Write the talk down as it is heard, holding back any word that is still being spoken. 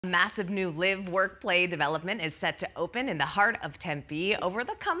A massive new live, work, play development is set to open in the heart of Tempe over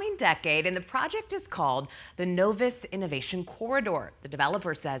the coming decade, and the project is called the Novus Innovation Corridor. The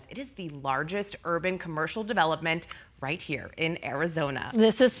developer says it is the largest urban commercial development right here in Arizona.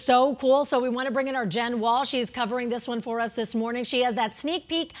 This is so cool. So we want to bring in our Jen Wall. She's covering this one for us this morning. She has that sneak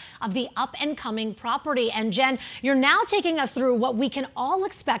peek of the up and coming property. And Jen, you're now taking us through what we can all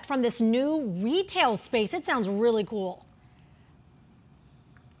expect from this new retail space. It sounds really cool.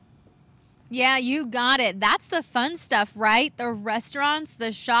 Yeah, you got it. That's the fun stuff, right? The restaurants,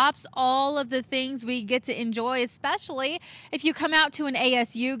 the shops, all of the things we get to enjoy, especially if you come out to an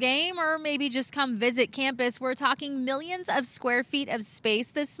ASU game or maybe just come visit campus. We're talking millions of square feet of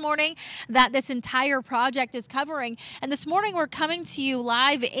space this morning that this entire project is covering. And this morning we're coming to you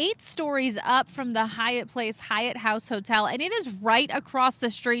live 8 stories up from the Hyatt Place Hyatt House Hotel. And it is right across the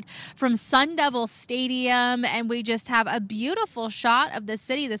street from Sun Devil Stadium. And we just have a beautiful shot of the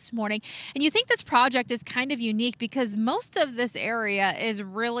city this morning. And you think this project is kind of unique because most of this area is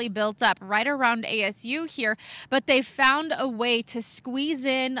really built up right around ASU here, but they found a way to squeeze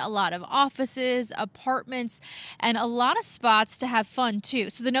in a lot of offices, apartments, and a lot of spots to have fun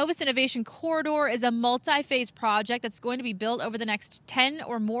too. So the Novus Innovation Corridor is a multi-phase project that's going to be built over the next 10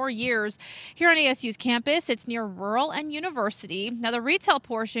 or more years here on ASU's campus. It's near Rural and University. Now the retail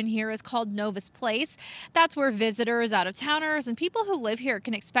portion here is called Novus Place. That's where visitors, out-of-towners, and people who live here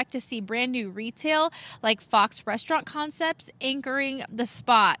can expect to see brand new retail like Fox restaurant concepts anchoring the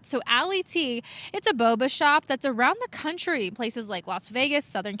spot. So Alley T, it's a boba shop that's around the country, places like Las Vegas,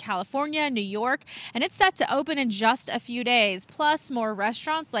 Southern California, New York, and it's set to open in just a few days. Plus more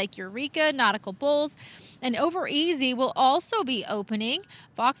restaurants like Eureka, Nautical Bowls, and Over Easy will also be opening.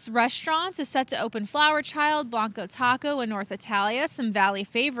 Fox Restaurants is set to open Flower Child, Blanco Taco, and North Italia, some Valley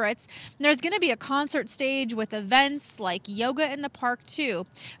favorites. And there's going to be a concert stage with events like yoga in the park too.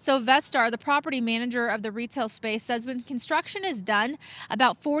 So Vestar, the property manager of the retail space, says when construction is done,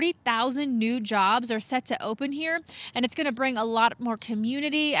 about 40,000 new jobs are set to open here, and it's going to bring a lot more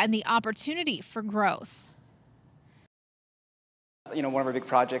community and the opportunity for growth. One of our big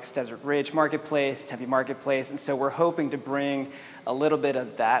projects, Desert Ridge Marketplace, Tempe Marketplace, and so we're hoping to bring a little bit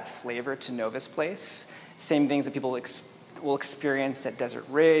of that flavor to Novus Place. Same things that people will experience at Desert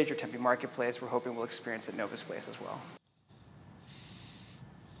Ridge or Tempe Marketplace, we're hoping we'll experience at Novus Place as well.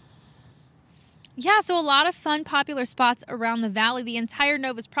 Yeah, so a lot of fun, popular spots around the valley. The entire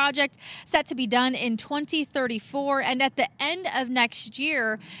Novus project set to be done in 2034, and at the end of next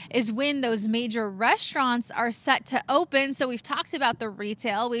year is when those major restaurants are set to open. So we've talked about the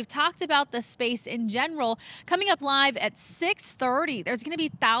retail, we've talked about the space in general. Coming up live at 6:30, there's going to be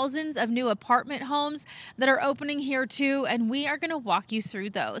thousands of new apartment homes that are opening here too, and we are going to walk you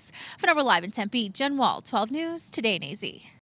through those. For now, we're live in Tempe. Jen Wall, 12 News, Today in AZ.